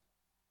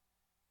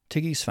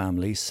Tiggy's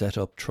family set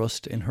up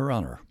trust in her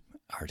honour.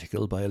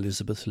 Article by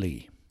Elizabeth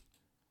Lee.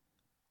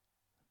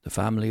 The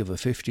family of a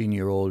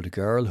 15-year-old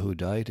girl who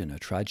died in a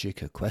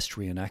tragic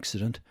equestrian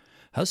accident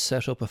has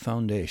set up a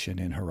foundation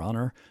in her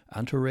honour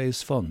and to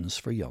raise funds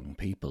for young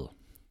people.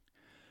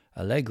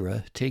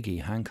 Allegra Tiggy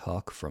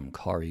Hancock from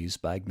Corrie's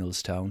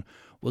Bagnallstown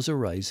was a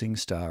rising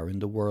star in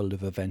the world of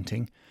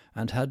eventing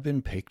and had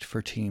been picked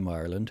for Team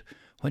Ireland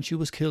when she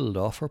was killed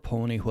off her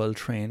pony while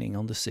training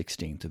on the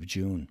 16th of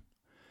June.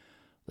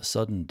 The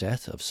sudden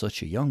death of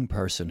such a young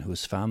person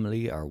whose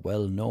family are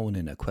well known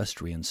in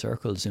equestrian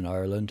circles in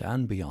Ireland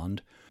and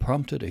beyond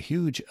prompted a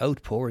huge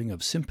outpouring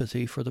of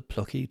sympathy for the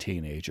plucky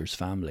teenager's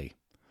family.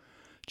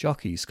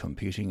 Jockeys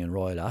competing in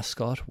Royal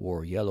Ascot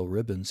wore yellow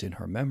ribbons in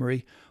her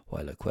memory,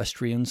 while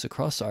equestrians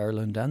across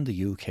Ireland and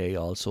the UK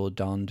also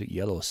donned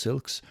yellow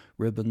silks,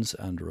 ribbons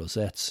and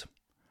rosettes.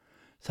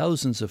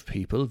 Thousands of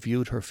people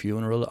viewed her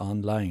funeral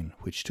online,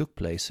 which took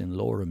place in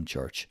Lorem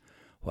Church,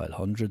 while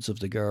hundreds of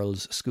the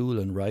girls' school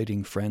and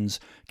riding friends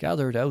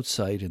gathered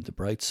outside in the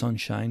bright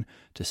sunshine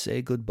to say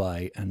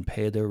goodbye and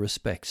pay their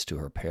respects to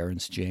her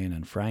parents Jane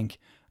and Frank,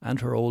 and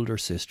her older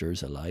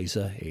sisters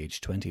Eliza,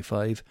 aged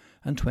 25,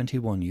 and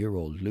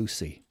 21-year-old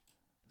Lucy.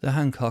 The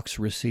Hancocks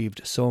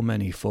received so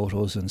many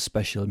photos and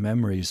special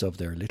memories of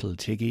their little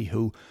Tiggy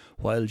who,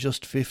 while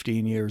just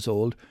 15 years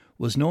old,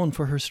 was known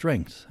for her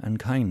strength and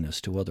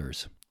kindness to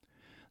others.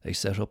 They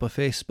set up a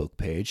Facebook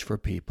page for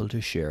people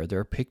to share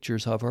their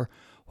pictures of her,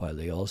 while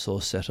they also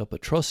set up a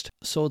trust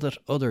so that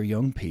other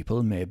young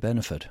people may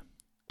benefit.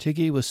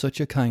 Tiggy was such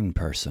a kind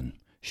person.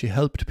 She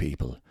helped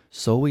people,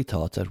 so we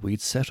thought that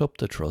we'd set up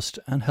the trust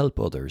and help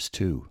others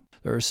too.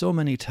 There are so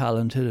many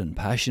talented and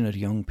passionate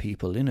young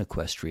people in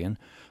equestrian,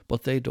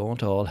 but they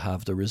don't all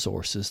have the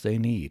resources they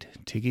need,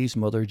 Tiggy's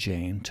mother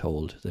Jane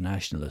told The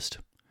Nationalist.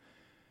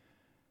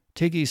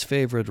 Tiggy's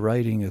favourite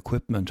riding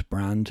equipment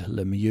brand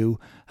Lemieux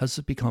has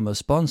become a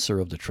sponsor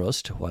of the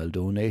trust, while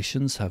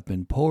donations have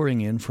been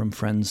pouring in from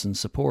friends and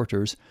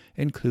supporters,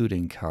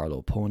 including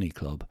Carlow Pony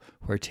Club,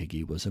 where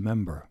Tiggy was a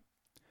member.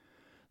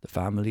 The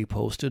family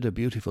posted a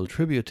beautiful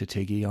tribute to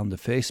Tiggy on the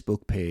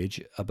Facebook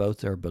page about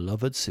their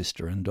beloved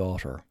sister and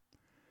daughter.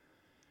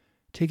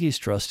 Tiggy's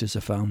Trust is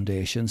a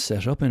foundation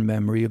set up in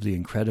memory of the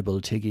incredible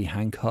Tiggy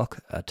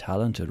Hancock, a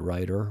talented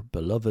rider,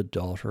 beloved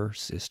daughter,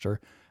 sister,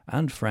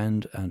 and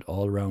friend and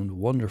all-round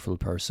wonderful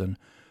person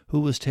who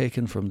was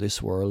taken from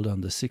this world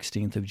on the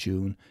 16th of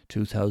June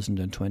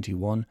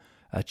 2021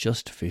 at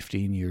just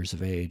 15 years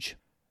of age.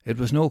 It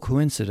was no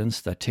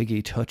coincidence that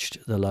Tiggy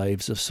touched the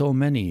lives of so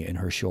many in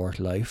her short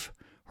life.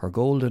 Her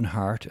golden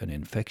heart and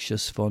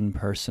infectious fun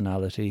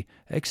personality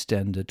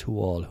extended to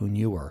all who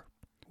knew her.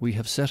 We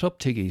have set up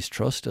Tiggy's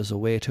Trust as a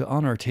way to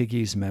honour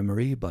Tiggy's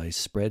memory by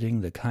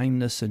spreading the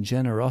kindness and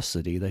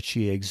generosity that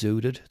she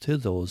exuded to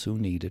those who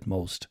need it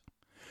most.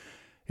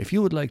 If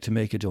you would like to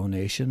make a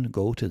donation,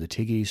 go to the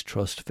Tiggy's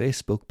Trust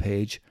Facebook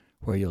page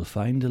where you'll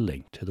find a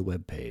link to the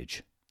web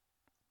page.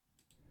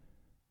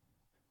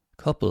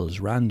 Couples'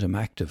 Random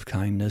Act of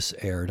Kindness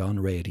aired on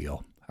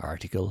radio.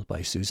 Article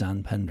by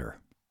Suzanne Pender.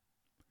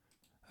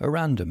 A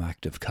random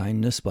act of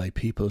kindness by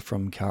people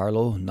from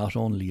Carlow not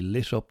only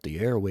lit up the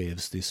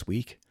airwaves this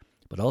week,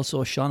 but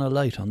also shone a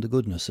light on the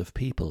goodness of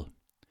people.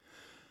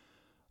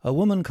 A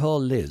woman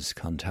called Liz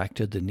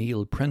contacted the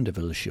Neil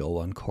Prendeville show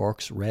on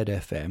Cork's Red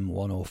FM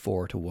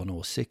 104 to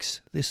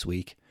 106 this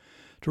week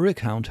to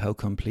recount how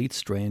complete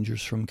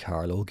strangers from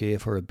Carlow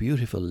gave her a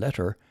beautiful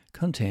letter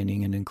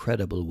containing an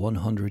incredible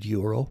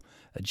 €100,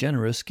 a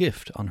generous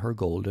gift on her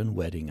golden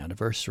wedding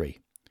anniversary.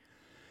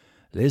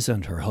 Liz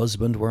and her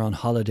husband were on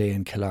holiday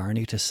in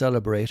Killarney to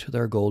celebrate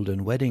their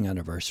golden wedding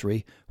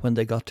anniversary when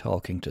they got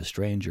talking to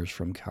strangers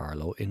from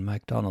Carlow in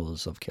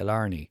McDonald's of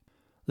Killarney.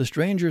 The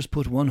strangers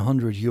put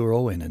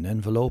 €100 in an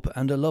envelope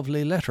and a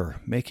lovely letter,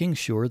 making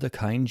sure the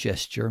kind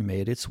gesture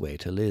made its way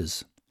to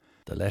Liz.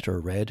 The letter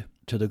read,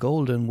 "To the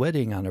golden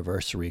wedding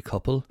anniversary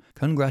couple,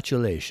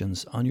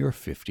 congratulations on your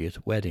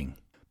 50th wedding.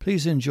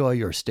 Please enjoy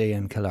your stay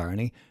in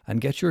Killarney and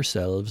get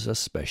yourselves a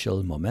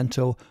special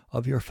memento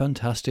of your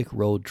fantastic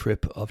road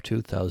trip of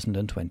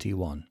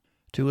 2021.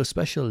 To a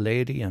special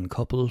lady and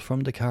couple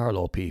from the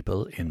Carlow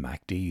people in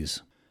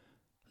MacD's."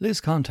 Liz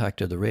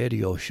contacted the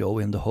radio show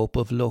in the hope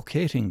of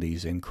locating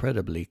these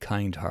incredibly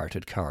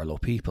kind-hearted Carlow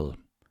people.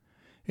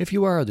 If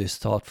you are this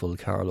thoughtful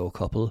Carlow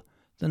couple,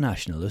 The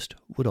Nationalist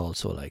would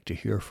also like to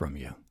hear from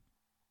you.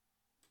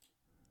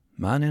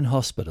 Man in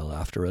hospital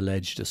after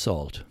alleged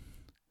assault.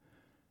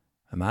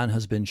 A man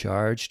has been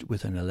charged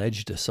with an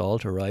alleged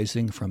assault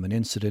arising from an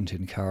incident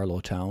in Carlow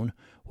Town,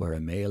 where a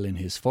male in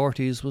his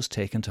 40s was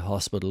taken to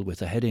hospital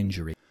with a head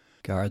injury.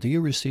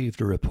 Gardaí received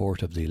a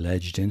report of the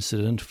alleged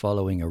incident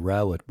following a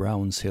row at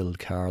Brownshill,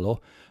 Carlow,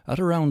 at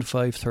around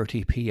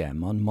 5:30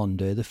 p.m. on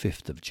Monday the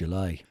 5th of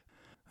July.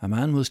 A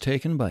man was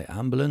taken by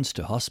ambulance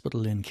to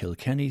hospital in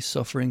Kilkenny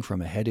suffering from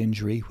a head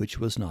injury which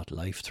was not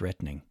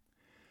life-threatening.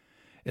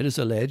 It is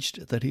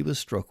alleged that he was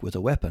struck with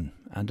a weapon,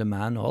 and a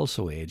man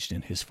also aged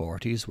in his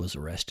 40s was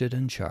arrested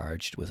and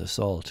charged with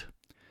assault.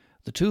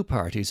 The two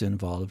parties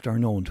involved are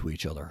known to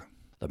each other.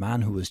 The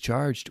man who was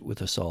charged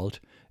with assault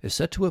is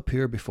set to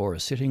appear before a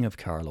sitting of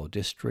Carlow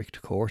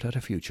District Court at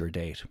a future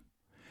date.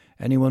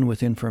 Anyone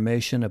with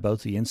information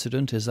about the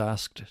incident is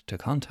asked to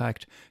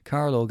contact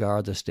Carlow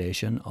Garda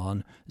Station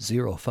on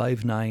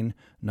 059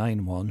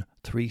 91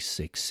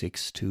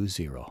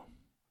 36620.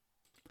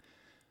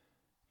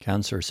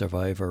 Cancer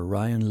survivor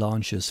Ryan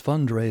launches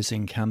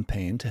fundraising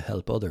campaign to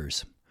help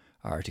others.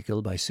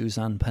 Article by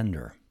Suzanne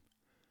Pender.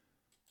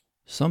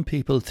 Some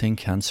people think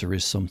cancer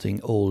is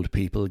something old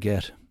people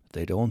get.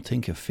 They don't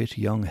think a fit,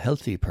 young,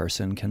 healthy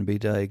person can be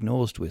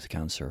diagnosed with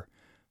cancer.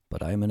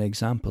 But I'm an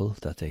example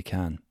that they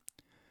can.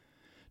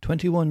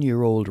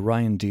 21-year-old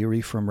Ryan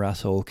Deary from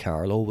Ratho,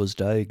 Carlow was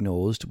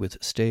diagnosed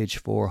with stage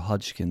 4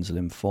 Hodgkin's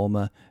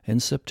lymphoma in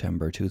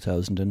September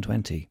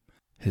 2020.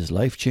 His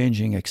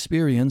life-changing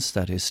experience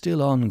that is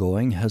still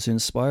ongoing has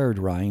inspired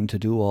Ryan to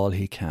do all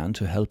he can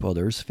to help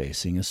others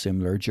facing a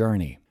similar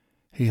journey.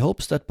 He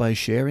hopes that by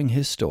sharing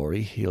his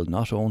story, he'll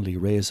not only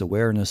raise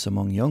awareness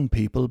among young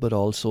people but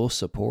also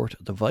support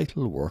the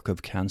vital work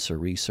of cancer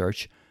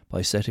research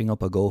by setting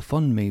up a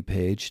GoFundMe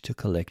page to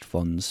collect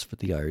funds for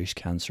the Irish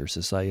Cancer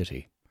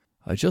Society.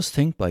 I just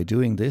think by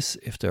doing this,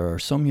 if there are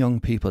some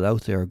young people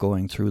out there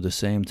going through the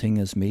same thing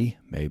as me,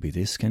 maybe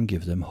this can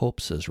give them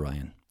hope, says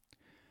Ryan.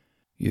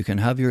 You can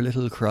have your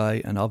little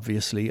cry, and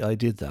obviously I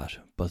did that,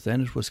 but then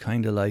it was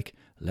kind of like,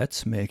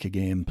 let's make a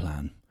game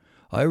plan.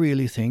 I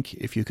really think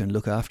if you can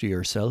look after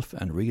yourself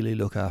and really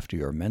look after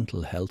your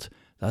mental health,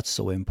 that's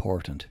so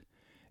important.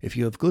 If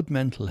you have good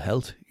mental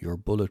health, you're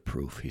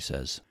bulletproof, he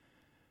says.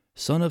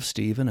 Son of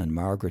Stephen and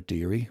Margaret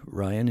Deary,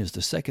 Ryan is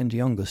the second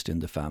youngest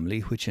in the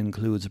family, which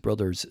includes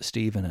brothers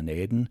Stephen and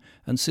Aidan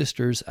and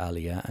sisters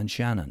Alia and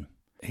Shannon.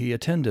 He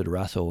attended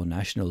Ratho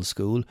National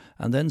School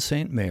and then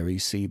St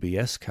Mary's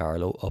CBS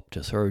Carlow up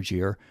to 3rd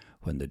year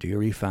when the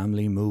Deary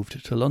family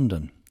moved to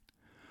London.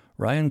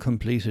 Ryan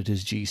completed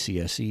his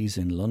GCSEs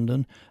in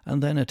London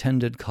and then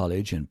attended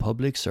college in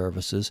public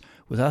services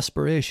with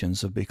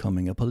aspirations of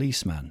becoming a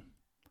policeman.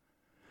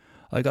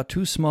 I got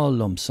 2 small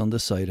lumps on the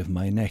side of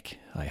my neck.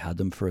 I had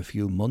them for a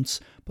few months,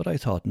 but I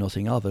thought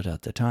nothing of it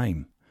at the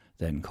time.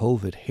 Then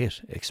COVID hit,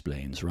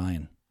 explains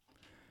Ryan.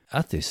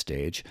 At this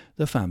stage,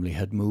 the family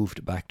had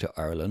moved back to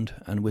Ireland,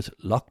 and with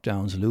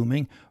lockdowns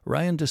looming,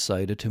 Ryan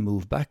decided to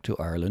move back to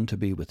Ireland to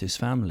be with his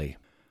family.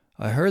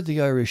 I heard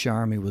the Irish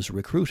Army was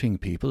recruiting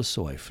people,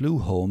 so I flew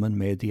home and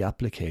made the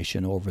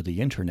application over the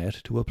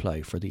internet to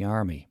apply for the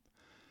Army.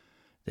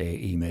 They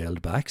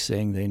emailed back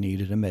saying they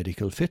needed a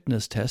medical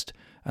fitness test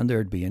and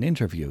there'd be an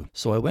interview,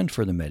 so I went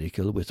for the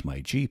medical with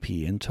my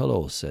GP in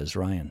Tullow, says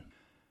Ryan.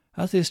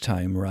 At this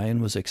time,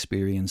 Ryan was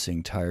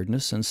experiencing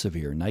tiredness and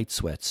severe night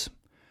sweats.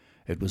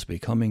 It was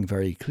becoming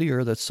very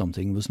clear that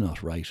something was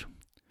not right.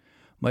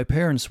 My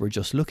parents were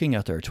just looking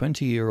at their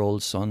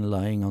 20-year-old son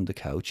lying on the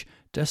couch,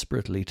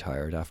 desperately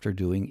tired after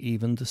doing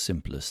even the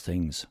simplest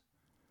things.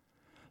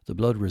 The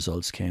blood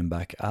results came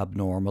back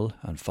abnormal,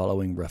 and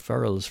following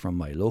referrals from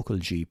my local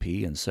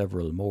GP and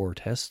several more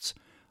tests,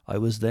 I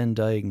was then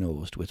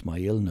diagnosed with my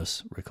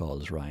illness,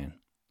 recalls Ryan.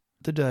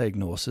 The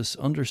diagnosis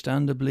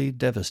understandably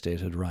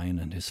devastated Ryan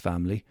and his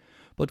family,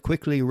 but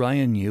quickly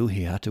Ryan knew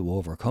he had to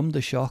overcome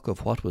the shock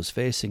of what was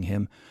facing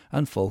him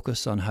and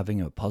focus on having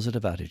a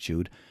positive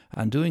attitude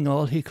and doing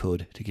all he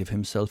could to give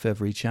himself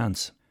every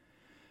chance.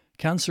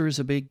 Cancer is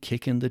a big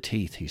kick in the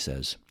teeth, he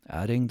says,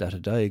 adding that a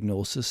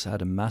diagnosis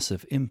had a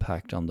massive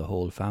impact on the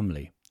whole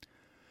family.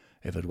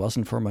 If it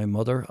wasn't for my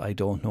mother, I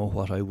don't know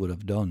what I would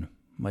have done.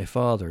 My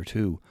father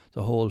too,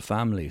 the whole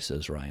family,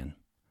 says Ryan.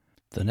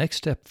 The next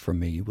step for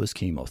me was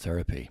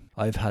chemotherapy.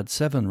 I've had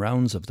 7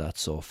 rounds of that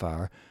so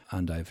far,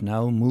 and I've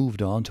now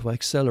moved on to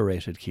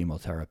accelerated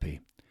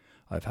chemotherapy.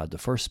 I've had the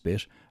first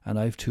bit, and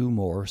I've 2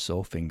 more,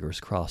 so fingers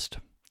crossed.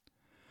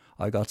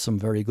 I got some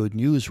very good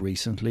news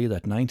recently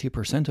that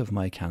 90% of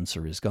my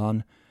cancer is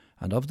gone,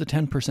 and of the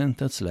 10%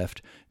 that's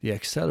left, the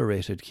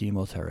accelerated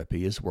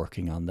chemotherapy is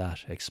working on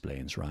that,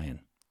 explains Ryan.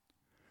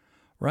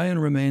 Ryan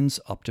remains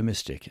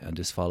optimistic and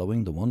is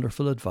following the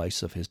wonderful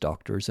advice of his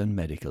doctors and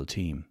medical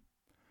team.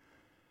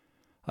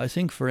 I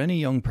think for any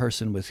young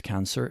person with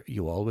cancer,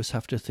 you always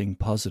have to think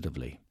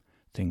positively.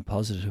 Think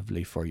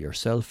positively for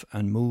yourself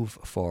and move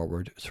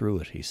forward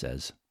through it, he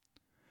says.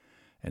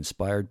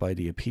 Inspired by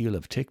the appeal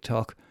of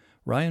TikTok,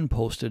 Ryan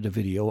posted a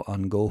video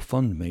on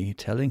GoFundMe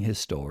telling his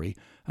story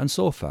and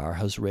so far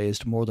has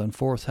raised more than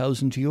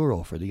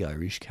 €4,000 for the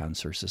Irish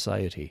Cancer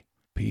Society.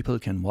 People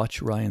can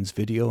watch Ryan's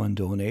video and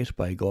donate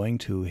by going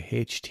to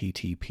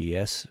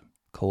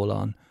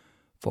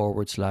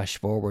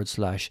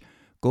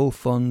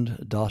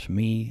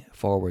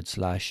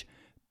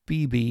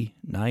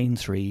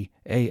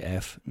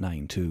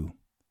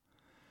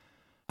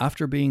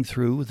After being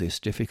through this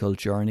difficult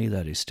journey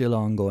that is still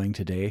ongoing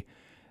today,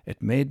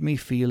 it made me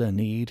feel a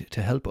need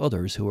to help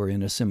others who are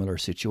in a similar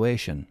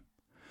situation.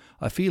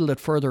 I feel that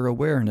further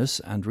awareness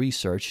and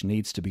research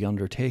needs to be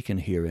undertaken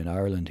here in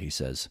Ireland, he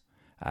says,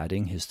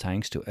 adding his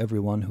thanks to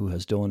everyone who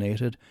has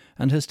donated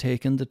and has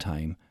taken the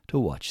time to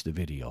watch the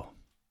video.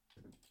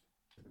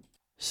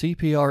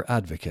 CPR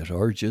advocate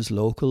urges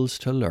locals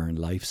to learn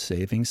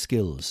life-saving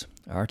skills.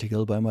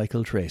 Article by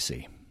Michael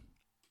Tracy.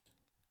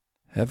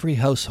 Every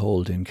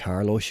household in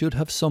Carlow should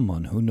have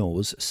someone who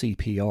knows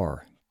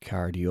CPR,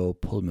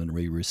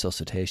 cardiopulmonary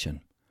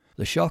resuscitation.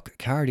 The shock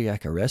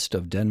cardiac arrest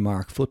of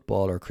Denmark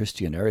footballer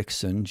Christian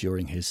Eriksen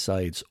during his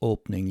side's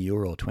opening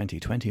Euro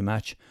 2020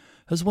 match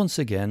has once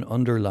again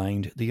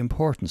underlined the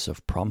importance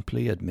of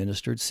promptly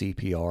administered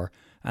CPR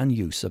and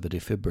use of a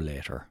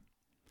defibrillator.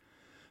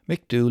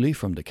 Mick Dooley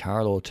from the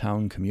Carlow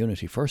Town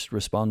Community First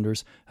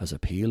Responders has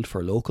appealed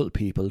for local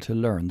people to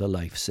learn the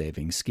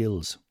life-saving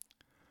skills.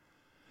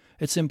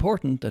 It's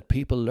important that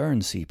people learn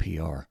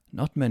CPR.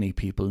 Not many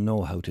people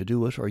know how to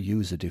do it or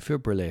use a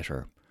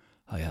defibrillator.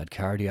 I had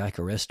cardiac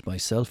arrest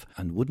myself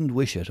and wouldn't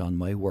wish it on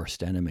my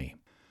worst enemy.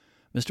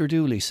 Mr.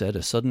 Dooley said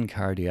a sudden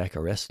cardiac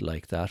arrest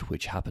like that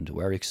which happened to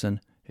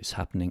Eriksen is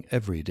happening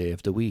every day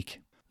of the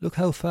week. Look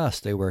how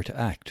fast they were to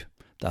act.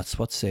 That's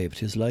what saved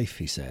his life,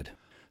 he said.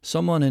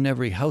 Someone in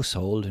every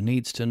household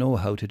needs to know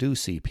how to do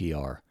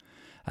CPR.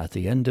 At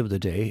the end of the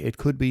day, it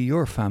could be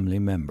your family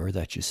member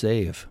that you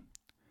save.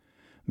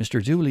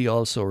 Mr. Dooley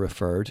also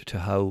referred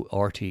to how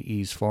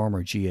RTE's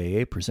former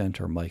GAA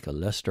presenter Michael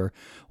Lester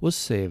was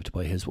saved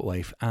by his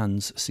wife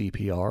Anne's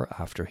CPR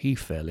after he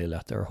fell ill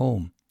at their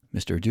home.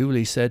 Mr.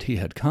 Dooley said he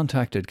had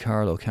contacted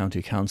Carlow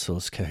County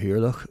Council's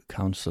Cathaoirleach,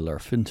 Councillor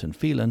Fintan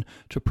Phelan,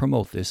 to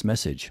promote this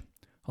message.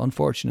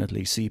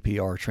 Unfortunately,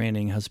 CPR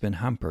training has been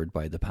hampered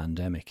by the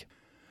pandemic.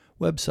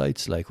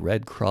 Websites like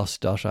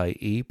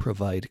redcross.ie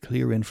provide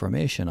clear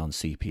information on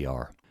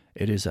CPR.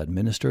 It is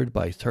administered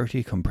by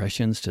 30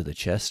 compressions to the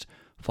chest,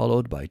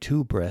 followed by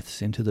 2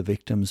 breaths into the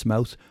victim's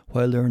mouth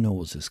while their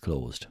nose is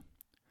closed.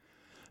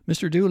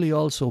 Mr. Dooley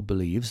also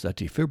believes that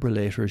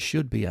defibrillators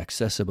should be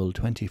accessible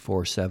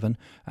 24/7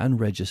 and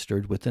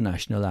registered with the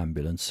National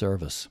Ambulance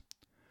Service.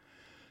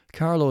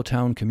 Carlow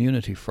Town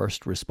Community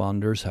First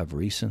Responders have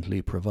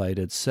recently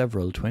provided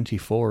several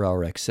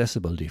 24-hour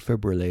accessible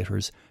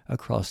defibrillators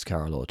across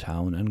Carlow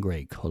Town and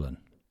Graiguecullen.